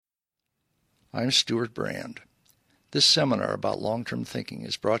I'm Stuart Brand. This seminar about long-term thinking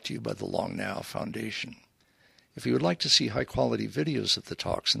is brought to you by the Long Now Foundation. If you would like to see high-quality videos of the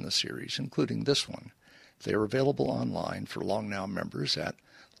talks in the series, including this one, they are available online for Long Now members at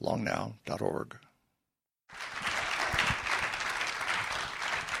longnow.org.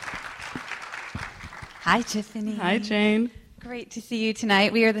 Hi, Tiffany. Hi, Jane. Great to see you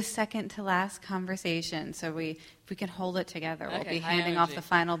tonight. We are the second to last conversation, so if we can hold it together, we'll be handing off the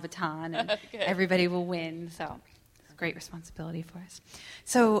final baton, and everybody will win. So it's a great responsibility for us.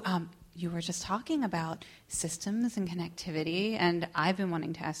 So you were just talking about systems and connectivity, and I've been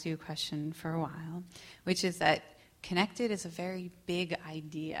wanting to ask you a question for a while, which is that connected is a very big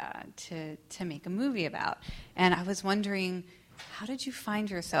idea to make a movie about. And I was wondering, how did you find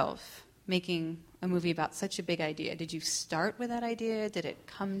yourself making a movie about such a big idea? Did you start with that idea? Did it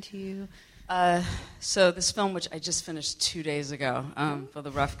come to you? So this film, which I just finished 2 days ago for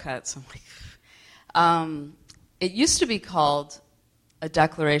the rough cuts, I'm like, it used to be called A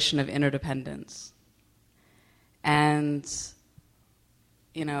Declaration of Interdependence. And,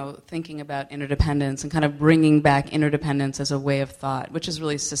 you know, thinking about interdependence and kind of bringing back interdependence as a way of thought, which is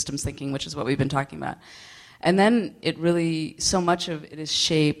really systems thinking, which is what we've been talking about. And then it really, so much of it is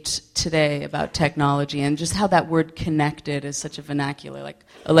shaped today about technology and just how that word connected is such a vernacular, like,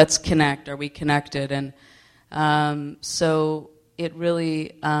 oh, let's connect, are we connected? And so it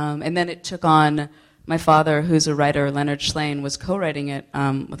really, and then it took on, my father, who's a writer, Leonard Schlane, was co-writing it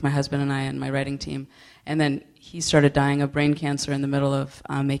with my husband and I and my writing team. And then he started dying of brain cancer in the middle of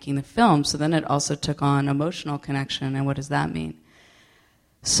making the film. So then it also took on emotional connection, and what does that mean?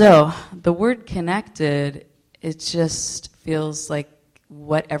 So the word connected, it just feels like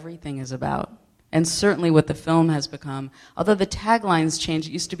what everything is about. And certainly what the film has become. Although the taglines changed,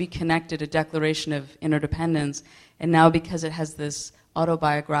 it used to be connected, a declaration of interdependence. And now because it has this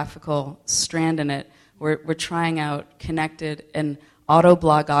autobiographical strand in it, we're trying out connected and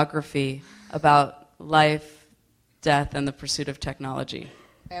autoblogography about life, death, and the pursuit of technology.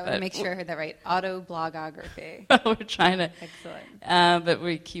 I want to make sure I heard that right. Autoblogography. We're trying to. Excellent. But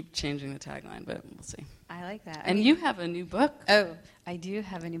we keep changing the tagline, but we'll see. I like that. And you have a new book. Oh, I do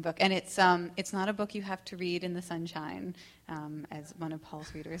have a new book. And it's not a book you have to read in the sunshine, as one of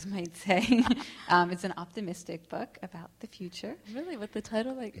Paul's readers might say. It's an optimistic book about the future. Really? With the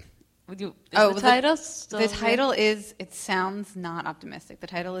title? Like, the title is, it sounds not optimistic. The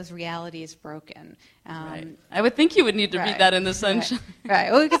title is Reality is Broken. Right. I would think you would need to read that in the sunshine.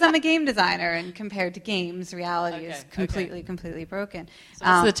 Right. Well, because I'm a game designer, and compared to games, reality is completely broken. So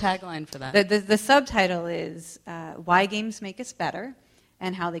what's the tagline for that? The subtitle is Why Games Make Us Better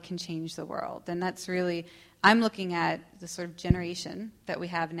and How They Can Change the World. And that's really, I'm looking at the sort of generation that we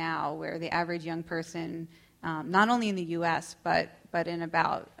have now, where the average young person, not only in the U.S., but in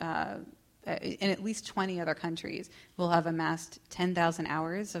about in at least 20 other countries, will have amassed 10,000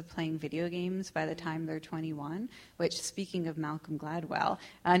 hours of playing video games by the time they're 21, which, speaking of Malcolm Gladwell,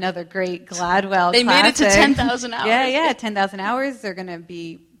 another great Gladwell They classic. made it to 10,000 hours. Yeah, 10,000 hours. They're going to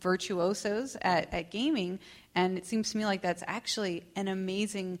be virtuosos at gaming, and it seems to me like that's actually an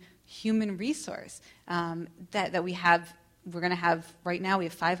amazing human resource that we have. We're going to have, right now, we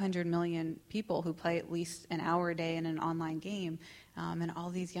have 500 million people who play at least an hour a day in an online game, and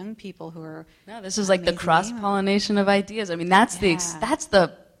all these young people who are... No, this is like the cross-pollination of ideas. I mean, that's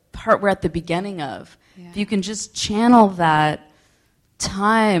the part we're at the beginning of. Yeah. If you can just channel that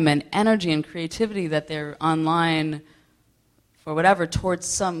time and energy and creativity that they're online for whatever, towards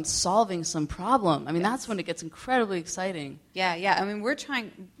solving some problem. I mean, that's when it gets incredibly exciting. Yeah. I mean, we're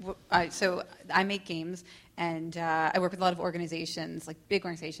trying... so I make games, and I work with a lot of organizations, like big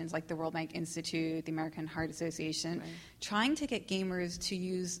organizations like the World Bank Institute, the American Heart Association, trying to get gamers to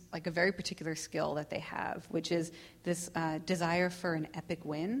use like a very particular skill that they have, which is this desire for an epic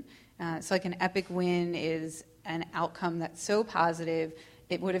win. So like an epic win is an outcome that's so positive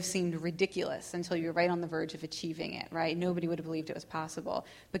it would have seemed ridiculous until you're right on the verge of achieving it, right? Nobody would have believed it was possible.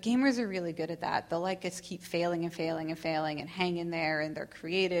 But gamers are really good at that. They'll like us keep failing and hang in there, and they're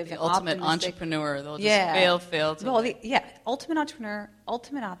creative the and ultimate optimistic. Entrepreneur. They'll just fail. Ultimate entrepreneur,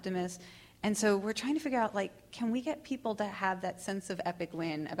 ultimate optimist. And so we're trying to figure out, like, can we get people to have that sense of epic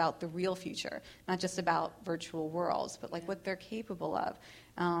win about the real future, not just about virtual worlds, but like what they're capable of.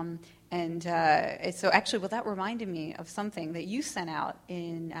 So actually, well, that reminded me of something that you sent out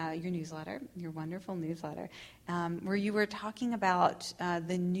in your newsletter, your wonderful newsletter, where you were talking about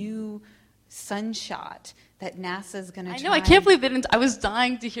the new Sunshot that NASA's going to try. I know, I can't believe they didn't. I was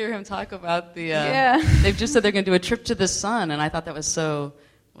dying to hear him talk about the... They've just said they're going to do a trip to the sun, and I thought that was so,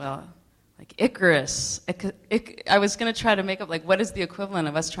 like Icarus. I was going to try to make up, like, what is the equivalent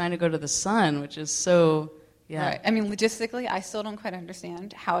of us trying to go to the sun, which is so... Yeah. Right. I mean, logistically, I still don't quite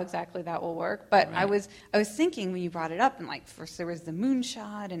understand how exactly that will work. But right. I was thinking when you brought it up, and like first there was the moon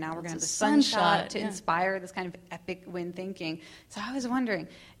shot, and now we're going to have the sun shot to inspire this kind of epic win thinking. So I was wondering,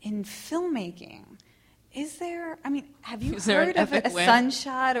 in filmmaking, is there? I mean, have you heard of a sun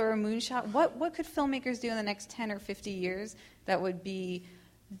shot or a moon shot? What could filmmakers do in the next 10 or 50 years that would be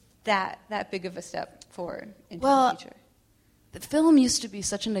that big of a step forward into the future? The film used to be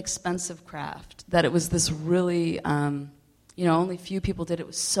such an expensive craft that it was this really, only few people did it. It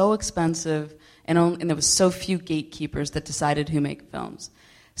was so expensive, and there was so few gatekeepers that decided who make films.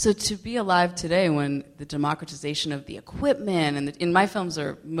 So to be alive today when the democratization of the equipment, and my films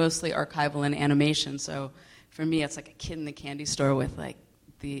are mostly archival and animation, so for me it's like a kid in the candy store with like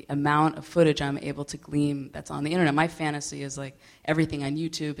the amount of footage I'm able to glean that's on the internet. My fantasy is like everything on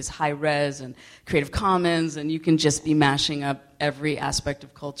YouTube is high res and Creative Commons, and you can just be mashing up every aspect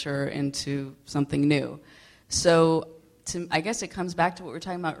of culture into something new. So I guess it comes back to what we were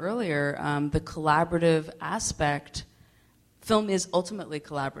talking about earlier, the collaborative aspect. Film is ultimately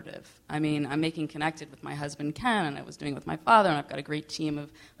collaborative. I mean, I'm making Connected with my husband Ken, and I was doing it with my father, and I've got a great team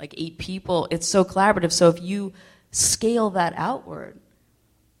of like 8 people. It's so collaborative. So if you scale that outward,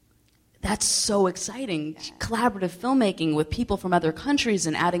 that's so exciting. Yeah. Collaborative filmmaking with people from other countries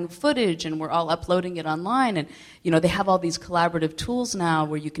and adding footage, and we're all uploading it online. And, they have all these collaborative tools now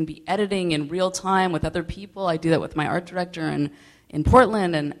where you can be editing in real time with other people. I do that with my art director in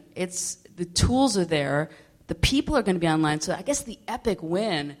Portland, and the tools are there. The people are going to be online. So I guess the epic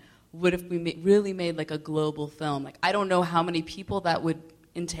win would if we really made like a global film. Like, I don't know how many people that would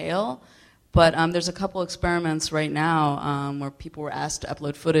entail, but there's a couple experiments right now where people were asked to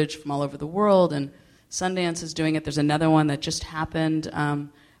upload footage from all over the world, and Sundance is doing it. There's another one that just happened.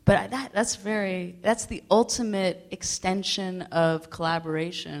 But that's the ultimate extension of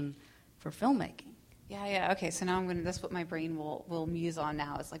collaboration for filmmaking. Yeah. Okay, so now that's what my brain will muse on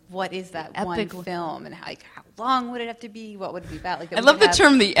now. Is like, what is that one film, and how long would it have to be? What would it be about? Like, I love the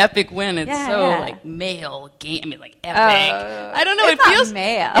term "the epic win." It's like male game. I mean, like epic. I don't know. It feels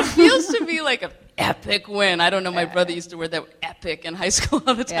male. It feels to be like an epic win. I don't know. My brother used to wear that epic in high school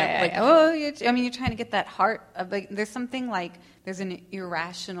all the time. You're trying to get that heart of like. There's something like there's an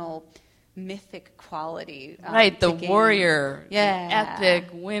irrational, mythic quality. Right, the warrior. Yeah. The epic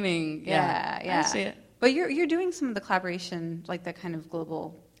winning. Yeah. I see it. But you're doing some of the collaboration, like that kind of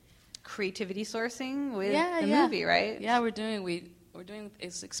global creativity sourcing with the movie, right? Yeah, we're doing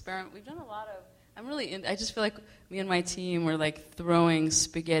this experiment. We've done a lot of. I just feel like me and my team were like throwing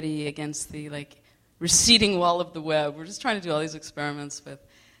spaghetti against the like receding wall of the web. We're just trying to do all these experiments with.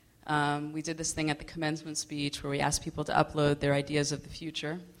 We did this thing at the commencement speech where we asked people to upload their ideas of the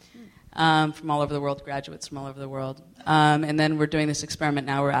future. From all over the world, graduates from all over the world. And then we're doing this experiment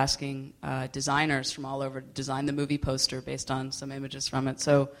now. We're asking designers from all over to design the movie poster based on some images from it.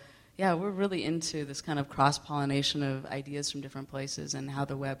 So, yeah, we're really into this kind of cross-pollination of ideas from different places and how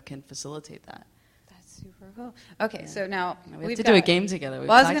the web can facilitate that. That's super cool. Okay, so now we have to do a game together. I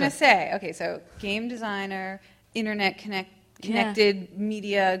was going to say, okay, so game designer, internet connected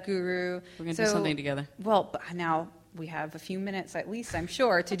media guru. We're going to do something together. Well, but now we have a few minutes at least, I'm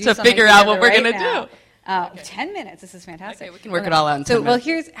sure, to do something figure out what we're going to do. Okay. 10 minutes. This is fantastic. Okay, we can work it all out in 10 minutes. Well,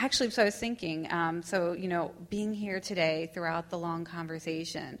 here's actually, so I was thinking, being here today throughout the long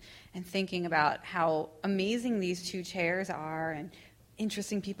conversation and thinking about how amazing these 2 chairs are, and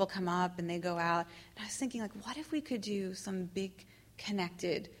interesting people come up and they go out. And I was thinking, like, what if we could do some big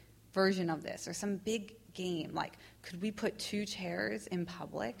connected version of this, or some big game? Like, could we put 2 chairs in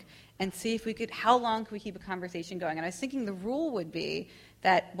public and see if we could, how long could we keep a conversation going? And I was thinking the rule would be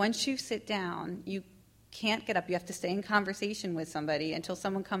that once you sit down, you can't get up. You have to stay in conversation with somebody until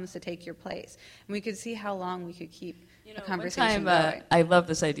someone comes to take your place. And we could see how long we could keep a conversation going. I love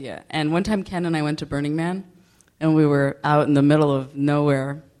this idea. And one time Ken and I went to Burning Man, and we were out in the middle of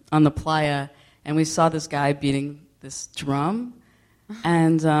nowhere on the playa, and we saw this guy beating this drum.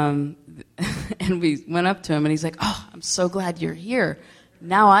 And and we went up to him, and he's like, "Oh, I'm so glad you're here.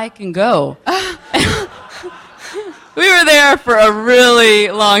 Now I can go." We were there for a really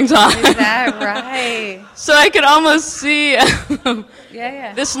long time. Is that right? So I could almost see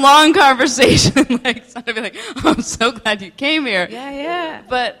this long conversation, like somebody like, "Oh, I'm so glad you came here." Yeah.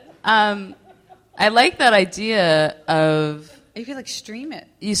 But I like that idea of you could like stream it.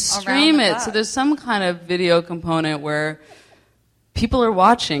 You stream it, so there's some kind of video component where people are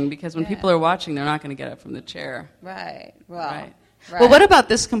watching, because when people are watching, they're not going to get up from the chair. Right. Well, Right. Well, what about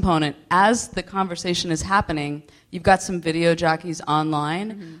this component? As the conversation is happening, you've got some video jockeys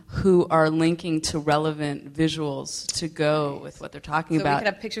online who are linking to relevant visuals to go with what they're talking about. So we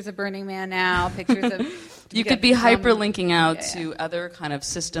could have pictures of Burning Man now, pictures of... You could be hyperlinking out to other kind of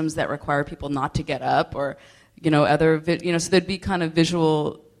systems that require people not to get up, or, other, so there'd be kind of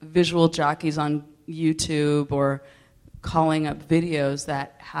visual jockeys on YouTube or calling up videos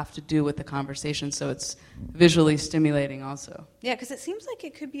that have to do with the conversation, so it's visually stimulating also. Yeah, because it seems like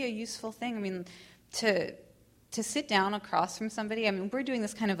it could be a useful thing. I mean, to sit down across from somebody, I mean, we're doing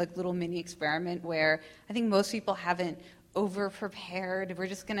this kind of like little mini experiment where I think most people haven't over-prepared.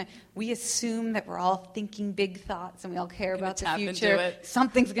 We assume that we're all thinking big thoughts and we all care about the future.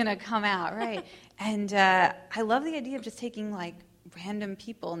 Something's going to come out, right? And I love the idea of just taking like random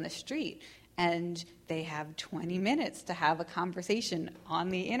people in the street, and they have 20 minutes to have a conversation on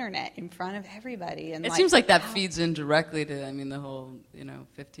the internet in front of everybody. And it seems like that feeds in directly to, the whole,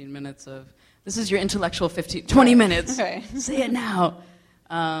 15 minutes of, this is your intellectual 20 minutes. Right. Say it now.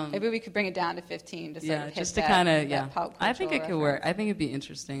 Maybe we could bring it down to 15 to sort of hit just to kind of, I think it could work. I think it'd be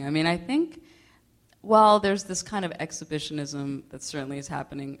interesting. I think, while there's this kind of exhibitionism that certainly is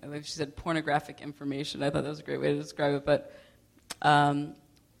happening, like she said, pornographic information, I thought that was a great way to describe it,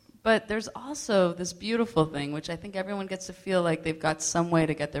 but there's also this beautiful thing, which I think everyone gets to feel like they've got some way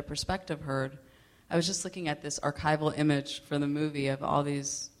to get their perspective heard. I was just looking at this archival image for the movie of all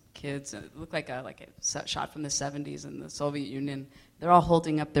these kids. It looked like a shot from the 70s in the Soviet Union. They're all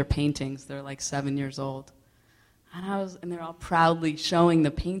holding up their paintings. They're like 7 years old. And they're all proudly showing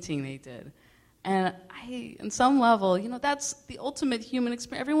the painting they did. And on some level, that's the ultimate human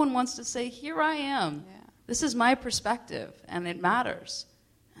experience. Everyone wants to say, here I am. Yeah. This is my perspective, and it matters.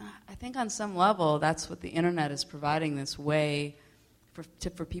 I think on some level, that's what the internet is providing, this way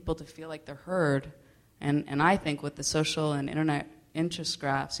for people to feel like they're heard. And I think with the social and internet interest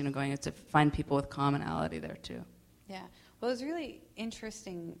graphs, going to find people with commonality there too. Yeah. Well, it was really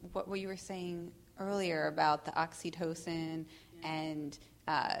interesting what you were saying earlier about the oxytocin and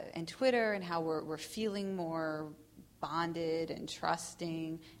Twitter, and how we're feeling more bonded and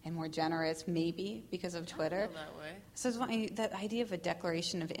trusting and more generous, maybe because of Twitter. I feel that way. So that idea of a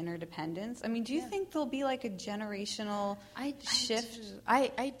declaration of interdependence. I mean, do you think there'll be like a generational shift?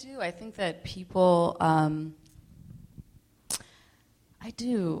 I do. I think that people. I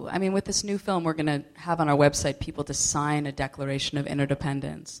do. With this new film, we're going to have on our website people to sign a declaration of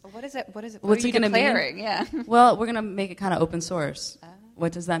interdependence. What is it? What's are you it going to declaring? mean? Yeah. Well, we're going to make it kind of open source.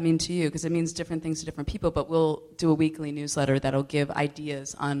 What does that mean to you? Because it means different things to different people, but we'll do a weekly newsletter that'll give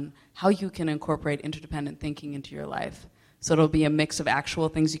ideas on how you can incorporate interdependent thinking into your life. So it'll be a mix of actual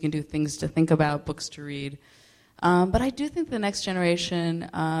things you can do, things to think about, books to read. But I do think the next generation,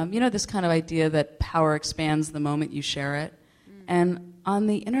 this kind of idea that power expands the moment you share it. And on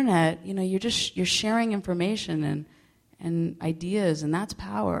the internet, you're sharing information and ideas, and that's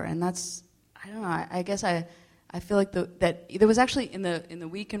power. And that's, I don't know, I guess I feel like that there was actually in the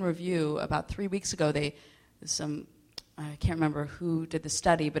Week in Review about 3 weeks ago, I can't remember who did the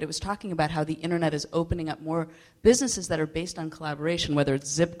study, but it was talking about how the internet is opening up more businesses that are based on collaboration, whether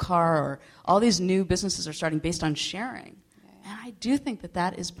it's Zipcar or all these new businesses are starting based on sharing. And I do think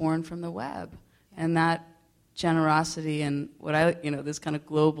that is born from the web, and that generosity and this kind of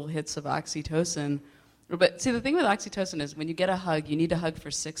global hits of oxytocin. But see, the thing with oxytocin is when you get a hug, you need to hug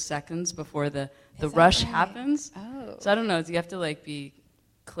for 6 seconds before the rush happens. Oh. So I don't know, you have to be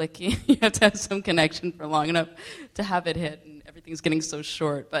clicking. You have to have some connection for long enough to have it hit, and everything's getting so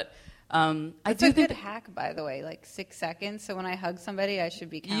short. But I do think a good hack, by the way, 6 seconds. So when I hug somebody, I should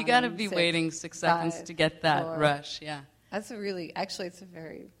be counting. You got to be waiting 6 seconds to get that rush. Yeah. That's it's a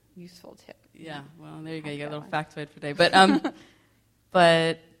very useful tip. Yeah. Well, there you go. You got a little factoid for today.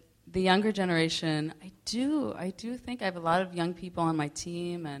 But the younger generation, I do think I have a lot of young people on my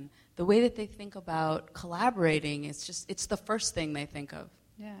team, and the way that they think about collaborating, it's the first thing they think of.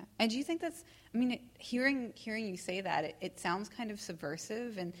 Yeah. And do you think that's, hearing you say that, it sounds kind of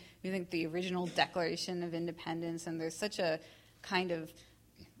subversive, and you think the original Declaration of Independence, and there's such a kind of,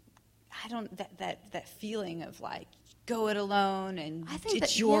 that feeling of go it alone, and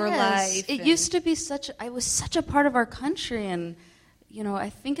it's your life. It used to be it was such a part of our country, and I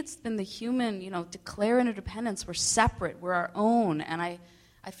think it's been the human, declare interdependence. We're separate. We're our own. And I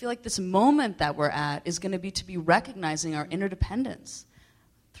feel like this moment that we're at is going to be recognizing our interdependence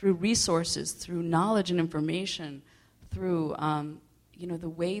through resources, through knowledge and information, through, the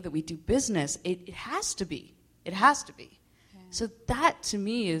way that we do business. It has to be. It has to be. Yeah. So that, to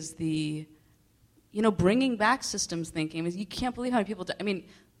me, is the, bringing back systems thinking. You can't believe how many people do.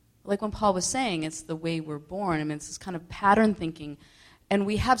 like when Paul was saying, it's the way we're born. I mean, it's this kind of pattern thinking. And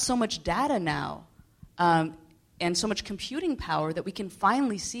we have so much data now and so much computing power that we can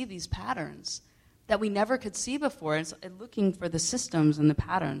finally see these patterns that we never could see before. And so, looking for the systems and the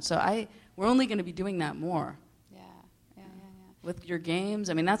patterns. So we're only going to be doing that more. Yeah. With your games,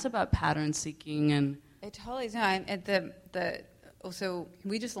 I mean, that's about pattern seeking and... It totally is. No, so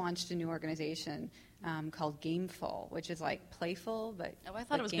we just launched a new organization called Gameful, which is like playful, but... Oh, I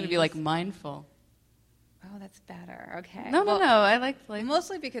thought it was going to be like mindful. Oh, that's better. Okay. No, I like play.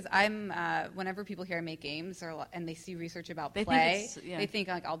 Mostly because I'm, whenever people hear I make games and they see research about play, they think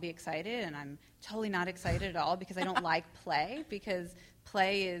like I'll be excited, and I'm totally not excited at all because I don't like play, because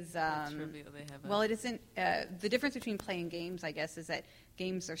play is, well, it isn't, the difference between play and games, I guess, is that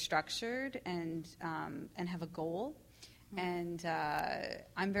games are structured and have a goal. And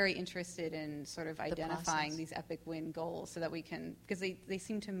I'm very interested in sort of identifying these epic win goals so that we can, because they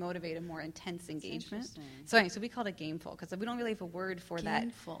seem to motivate a more intense engagement. So anyway, so we called it Gameful, because we don't really have a word for that.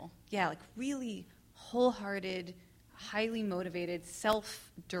 Gameful. Yeah, like really wholehearted, highly motivated,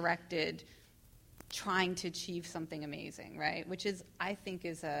 self-directed, trying to achieve something amazing, right? Which is, I think,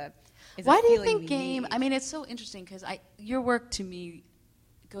 is a Why do you think game? I mean, it's so interesting because your work to me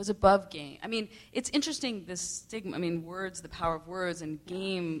goes above game. I mean, it's interesting, this stigma, I mean, words, the power of words, and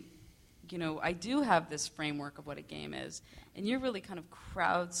game, you know, I do have this framework of what a game is, and you're really kind of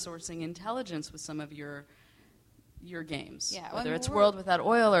crowdsourcing intelligence with some of your games, whether it's World Without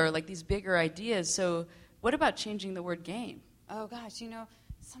Oil or like these bigger ideas. So what about changing the word game? Oh, gosh, you know,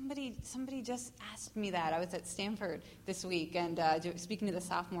 somebody just asked me that. I was at Stanford this week and speaking to the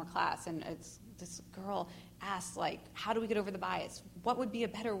sophomore class, and this girl asked, like, how do we get over the bias? What would be a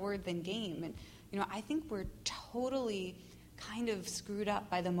better word than game? And, you know, I think we're totally kind of screwed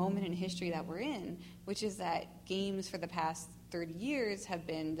up by the moment in history that we're in, which is that games for the past 30 years have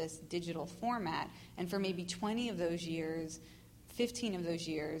been this digital format. And for maybe 20 of those years, 15 of those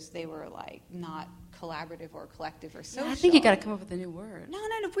years, they were, like, not collaborative or collective or social. I think you got to come up with a new word. No.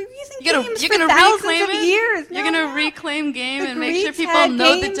 We're using games for thousands of years. You're going to reclaim game and make sure people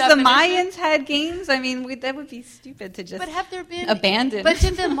know the definition. The Mayans had games. I mean, that would be stupid to just abandon. But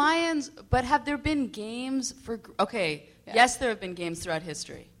did the Mayans? But have there been games for? Okay, yes, there have been games throughout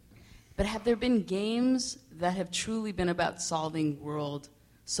history, but have there been games that have truly been about solving world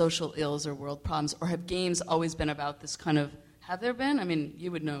social ills or world problems, or have games always been about this kind of? Have there been? I mean,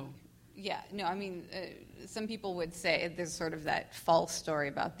 you would know. Yeah, no, I mean, some people would say there's sort of that false story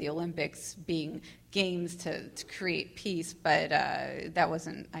about the Olympics being games to create peace, but that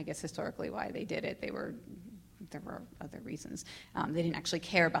wasn't, I guess, historically why they did it. There were other reasons. They didn't actually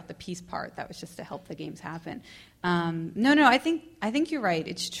care about the peace part. That was just to help the games happen. No, I think you're right.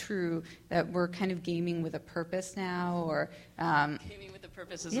 It's true that we're kind of gaming with a purpose now, or gaming with a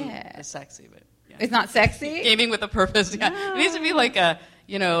purpose isn't as sexy, but. Yeah. It's not sexy? Gaming with a purpose, yeah. No. It needs to be like it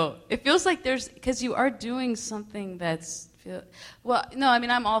feels like because you are doing something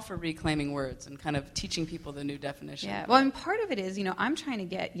I'm all for reclaiming words and kind of teaching people the new definition. Yeah, well, and part of it is, I'm trying to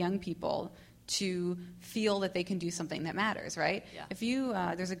get young people to feel that they can do something that matters, right? Yeah. If you,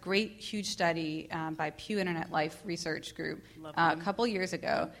 there's a great, huge study by Pew Internet Life Research Group a couple years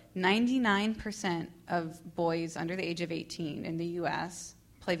ago. 99% of boys under the age of 18 in the U.S.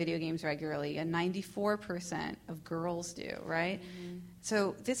 play video games regularly, and 94% of girls do, right? Mm-hmm.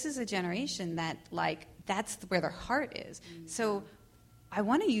 So this is a generation that, like, that's where their heart is. Mm-hmm. So I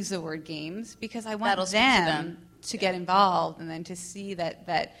want to use the word games because I want them to get involved and then to see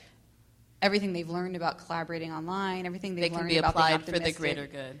that everything they've learned about collaborating online, everything they've learned about being optimistic. They can be applied for the greater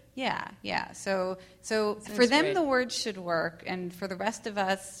good. Yeah. So for them, great. The words should work, and for the rest of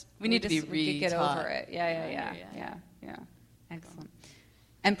us, we need to get over it. Yeah. Excellent.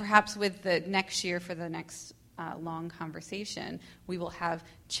 And perhaps with the next year, for the next long conversation, we will have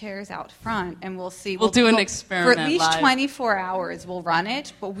chairs out front, and we'll see. We'll do an experiment for at least live. 24 hours. We'll run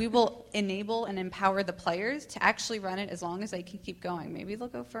it, but we will enable and empower the players to actually run it as long as they can keep going. Maybe they'll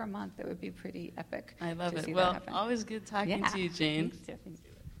go for a month. That would be pretty epic. I love it. Well, always good talking to you, Jane. Thanks,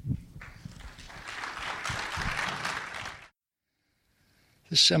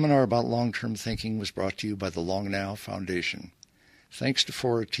 This seminar about long-term thinking was brought to you by the Long Now Foundation. Thanks to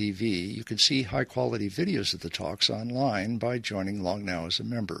Fora TV, you can see high-quality videos of the talks online by joining Long Now as a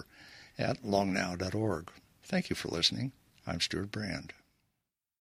member at longnow.org. Thank you for listening. I'm Stuart Brand.